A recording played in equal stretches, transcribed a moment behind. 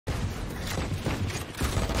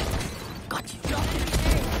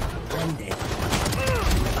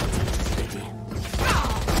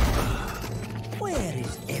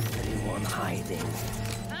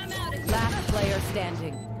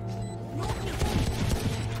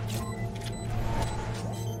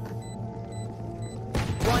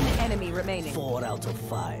enemy remaining. 4 out of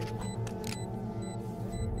 5.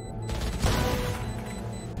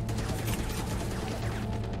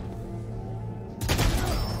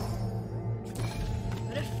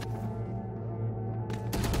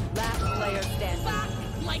 Last player standing. Back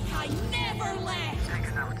like I never left.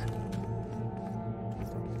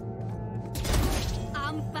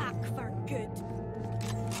 I'm back for good.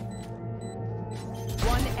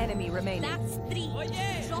 One enemy remaining. That's 3. Oh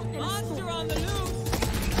yeah! Dropping a Monster score. on the loose!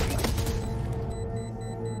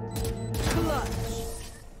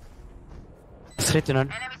 Straight to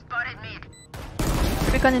none. Enemy spotted mid.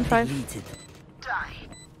 Recon in 5. Deleted. Die.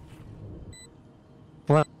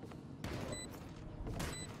 What?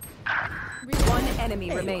 One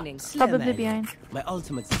enemy remaining. Probably behind. My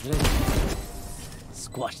ultimate is ready.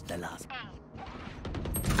 Squash the last.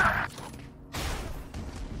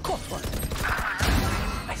 Caught one.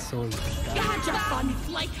 I saw you. Gadget fun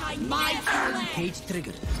like I never left. Cage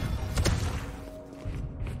triggered.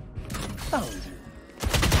 Found you.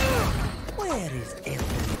 Where is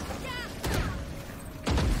everyone?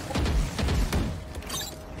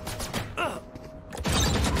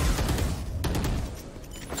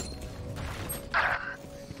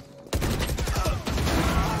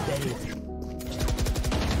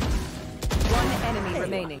 One enemy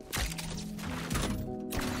remaining.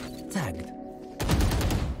 Tagged.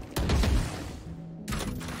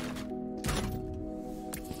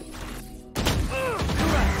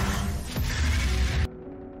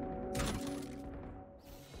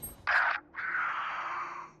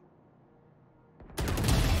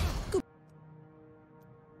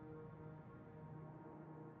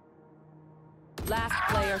 Last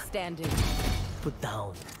player standing. Put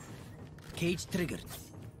down. Cage triggered.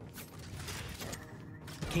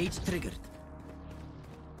 Cage triggered.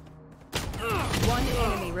 One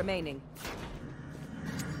enemy remaining.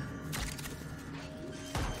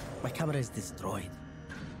 My camera is destroyed.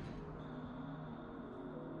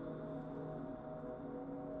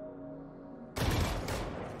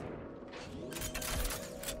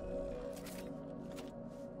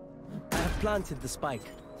 I have planted the spike.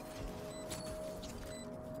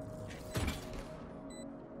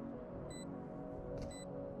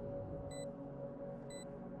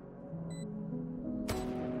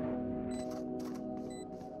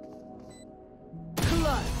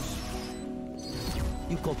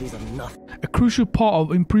 You copies are nothing. A crucial part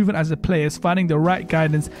of improving as a player is finding the right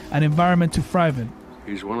guidance and environment to thrive in.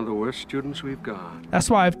 He's one of the worst students we've got. That's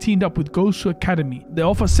why I've teamed up with Gosu Academy. They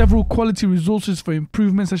offer several quality resources for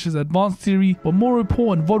improvement such as advanced theory, but more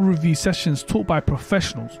important VOD review sessions taught by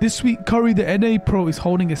professionals. This week, Curry the NA Pro is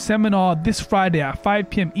holding a seminar this Friday at 5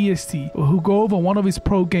 PM EST who'll go over one of his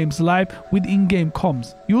pro games live with in-game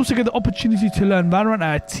comms. You also get the opportunity to learn Valorant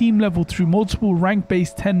at a team level through multiple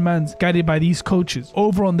rank-based 10-mans guided by these coaches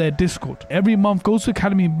over on their Discord. Every month, Gosu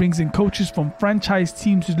Academy brings in coaches from franchise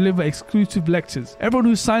teams to deliver exclusive lectures. Everyone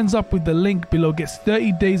who signs up with the link below gets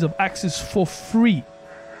 30 days of access for free.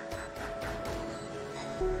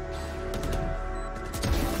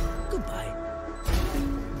 Goodbye.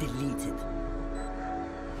 Deleted.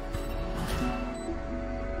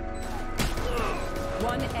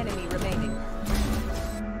 One enemy remaining.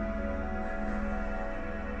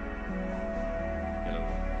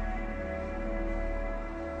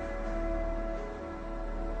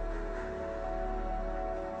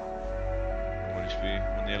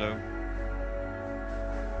 On yellow.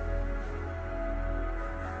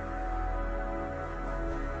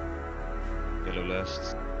 Yellow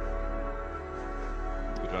last.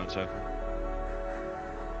 Good round Scyfe.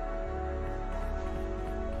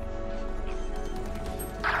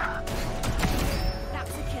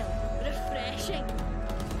 That's a kill. Refreshing.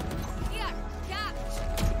 Yeah, catch.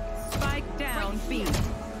 Spike down B.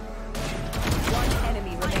 One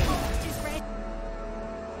enemy remaining. Is red.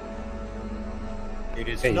 It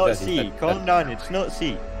is not C. Calm down. It's not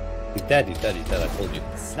C. He's dead, I told you.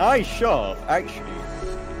 Nice shot, actually.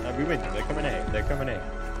 We win. They're coming A. They're coming A.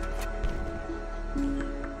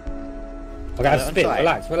 Okay, I've spit.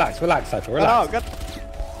 Relax, Scyfe, relax. Oh, God.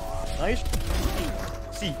 Nice.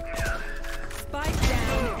 C. Spike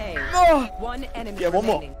down A. Oh. One enemy Yeah, one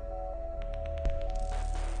more. remaining.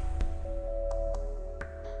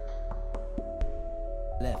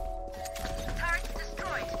 Left. Turret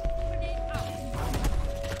destroyed.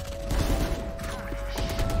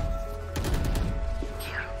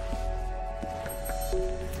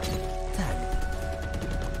 Tagged.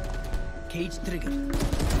 Cage triggered.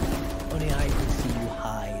 Only I can see you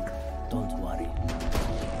hide. Don't worry.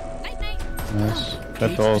 Night, night. Nice.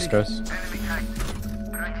 Dead balls, guys.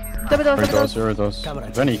 Double Where doors.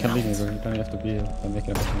 does? Rennie, you can leave me, bro. You don't have to be here. I'm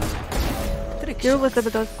making a bunch of noise. You're with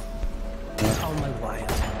double doors. Oh my wire.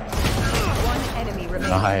 One enemy remaining.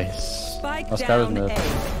 Nice. Spike Oscar was down mid. A.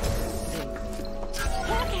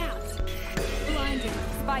 Hawk out. Blinded.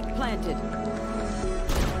 Spike planted.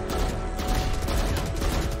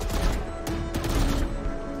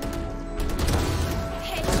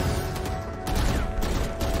 Hit.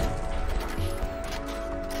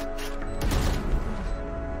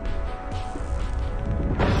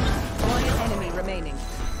 One enemy remaining.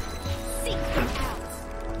 Seek them out.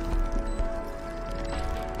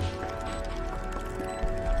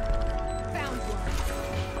 Found one.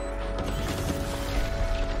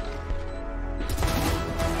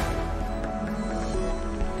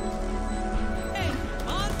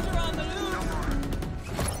 Monster on the loose.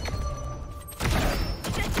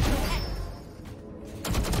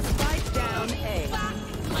 Spike down A. Back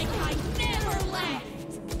like I never left.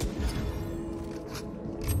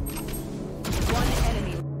 One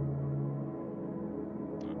enemy.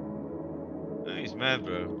 He's mad,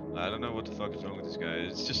 bro. I don't know what the fuck is wrong with this guy.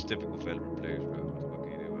 It's just typical Valorant players, bro. What the fuck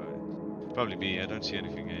can you do about it? Probably me. I don't see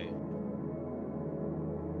anything gay.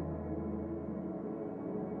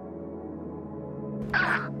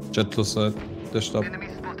 Jet plus side. Dished up. Enemy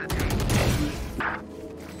spotted.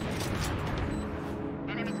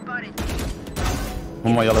 Enemy spotted.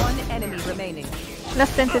 One more yellow. One enemy remaining.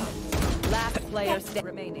 Left planted. Last player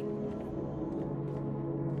remaining.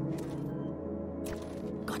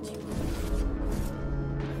 Got you.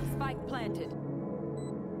 Spike planted.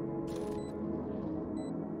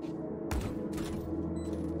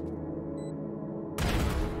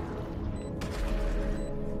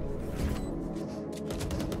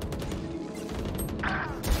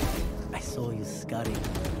 I saw you scurry.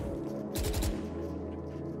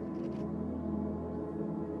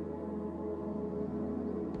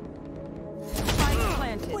 Spike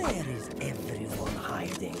planted. Where is everyone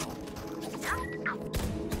hiding?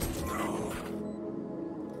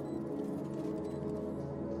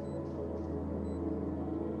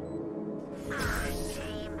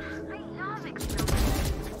 Shame. I love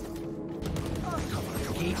explosions.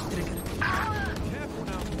 Gate trigger.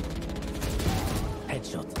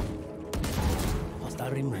 Headshot.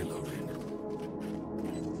 Hostile removed.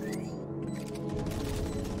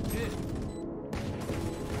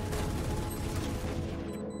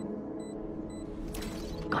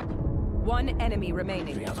 One enemy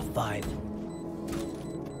remaining. 3 out of 5.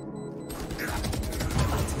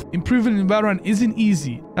 Improving in Valorant isn't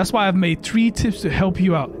easy. That's why I've made 3 tips to help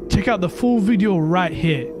you out. Check out the full video right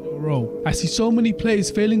here. Role. I see so many players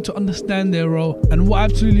failing to understand their role, and what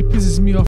absolutely pisses me off